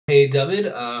Hey David,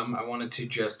 I wanted to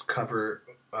just cover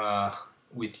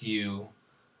with you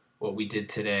what we did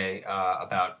today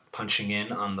about punching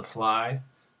in on the fly.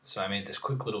 So I made this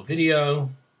quick little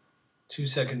video,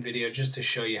 2-second video, just to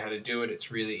show you how to do it.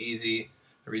 It's really easy.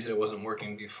 The reason it wasn't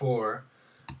working before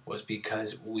was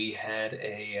because we had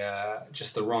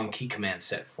just the wrong key command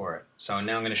set for it. So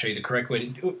now I'm going to show you the correct way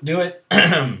to do it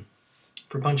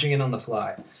for punching in on the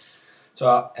fly.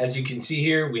 So as you can see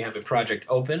here, we have the project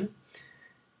open.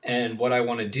 And what I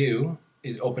want to do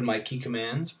is open my key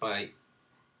commands by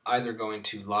either going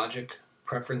to Logic,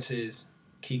 Preferences,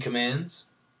 Key Commands,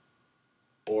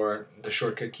 or the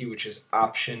shortcut key, which is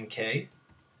Option K,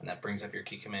 and that brings up your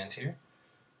key commands here.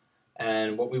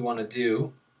 And what we want to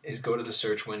do is go to the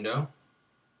search window.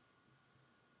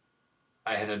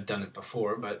 I had done it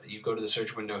before, but you go to the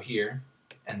search window here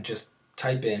and just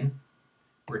type in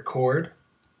record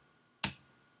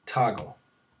toggle.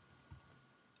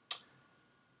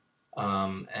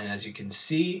 And as you can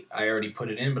see, I already put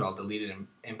it in, but I'll delete it and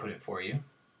input it for you.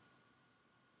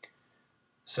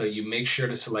 So you make sure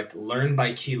to select Learn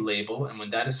by Key Label, and when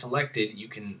that is selected, you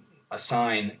can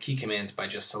assign key commands by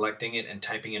just selecting it and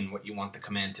typing in what you want the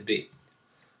command to be.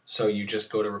 So you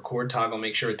just go to record toggle,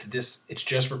 make sure it's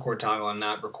just record toggle and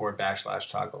not record /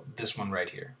 toggle. This one right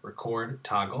here, record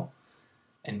toggle,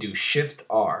 and do Shift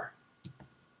R.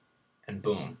 And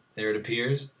boom, there it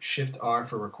appears. Shift R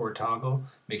for record toggle.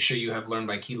 Make sure you have Learn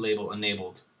by Key Label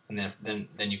enabled, and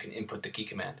then you can input the key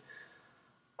command.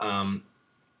 And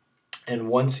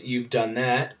once you've done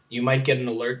that, you might get an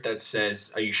alert that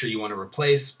says, "Are you sure you want to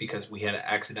replace?" Because we had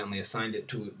accidentally assigned it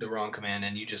to the wrong command,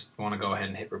 and you just want to go ahead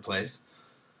and hit replace.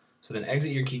 So then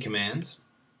exit your key commands.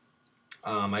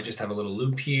 I just have a little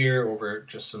loop here over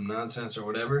just some nonsense or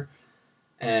whatever.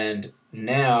 And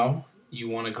now you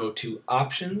want to go to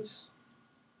Options,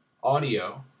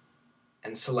 Audio,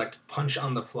 and select Punch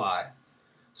on the Fly.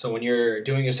 So when you're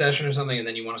doing a session or something and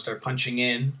then you want to start punching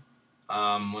in,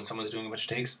 when someone's doing a bunch of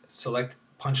takes, select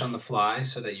Punch on the Fly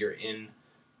so that you're in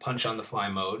Punch on the Fly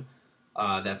mode.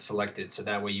 That's selected, so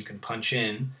that way you can punch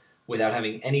in without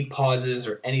having any pauses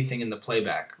or anything in the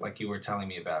playback like you were telling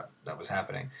me about that was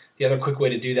happening. The other quick way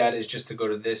to do that is just to go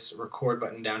to this record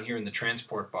button down here in the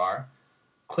transport bar,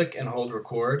 click and hold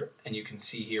record, and you can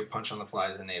see here Punch on the Fly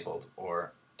is enabled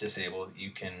or disabled.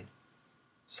 You can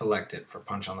select it for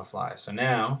Punch on the Fly. So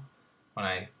now when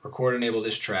I record enable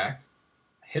this track,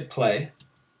 hit play,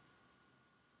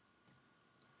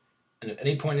 and at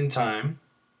any point in time,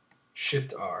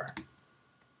 Shift R.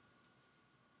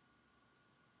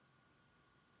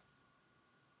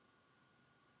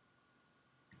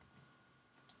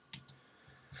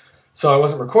 So I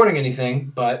wasn't recording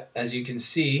anything, but as you can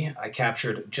see, I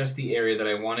captured just the area that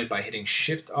I wanted by hitting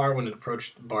Shift R when it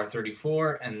approached bar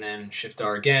 34, and then Shift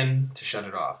R again to shut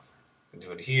it off. I can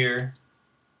do it here.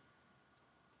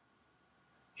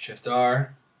 Shift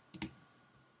R.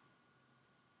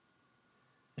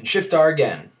 And Shift R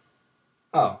again.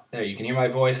 Oh, there, you can hear my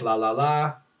voice, la la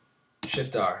la.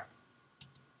 Shift R.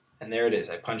 And there it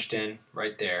is. I punched in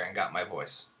right there and got my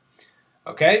voice.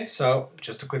 Okay, so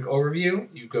just a quick overview.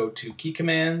 You go to Key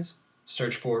Commands,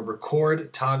 search for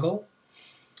Record Toggle,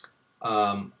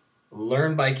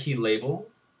 Learn by Key Label,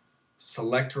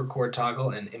 select Record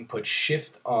Toggle, and input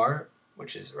Shift R,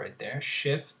 which is right there,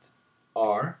 Shift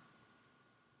R.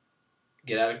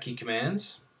 Get out of Key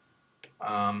Commands,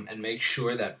 and make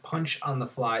sure that Punch on the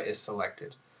Fly is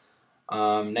selected.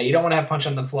 Now you don't want to have Punch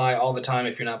on the Fly all the time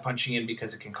if you're not punching in,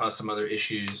 because it can cause some other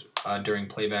issues during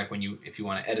playback if you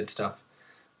want to edit stuff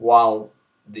while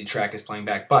the track is playing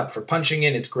back. But for punching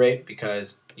in, it's great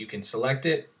because you can select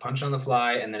it, punch on the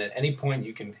fly, and then at any point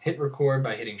you can hit record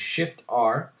by hitting Shift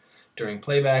R during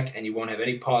playback, and you won't have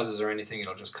any pauses or anything.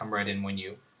 It'll just come right in when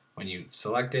you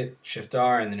select it, Shift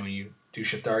R, and then when you do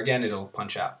Shift R again, it'll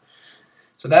punch out.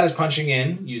 So that is punching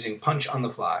in using Punch on the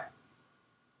Fly.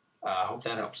 Hope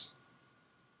that helps.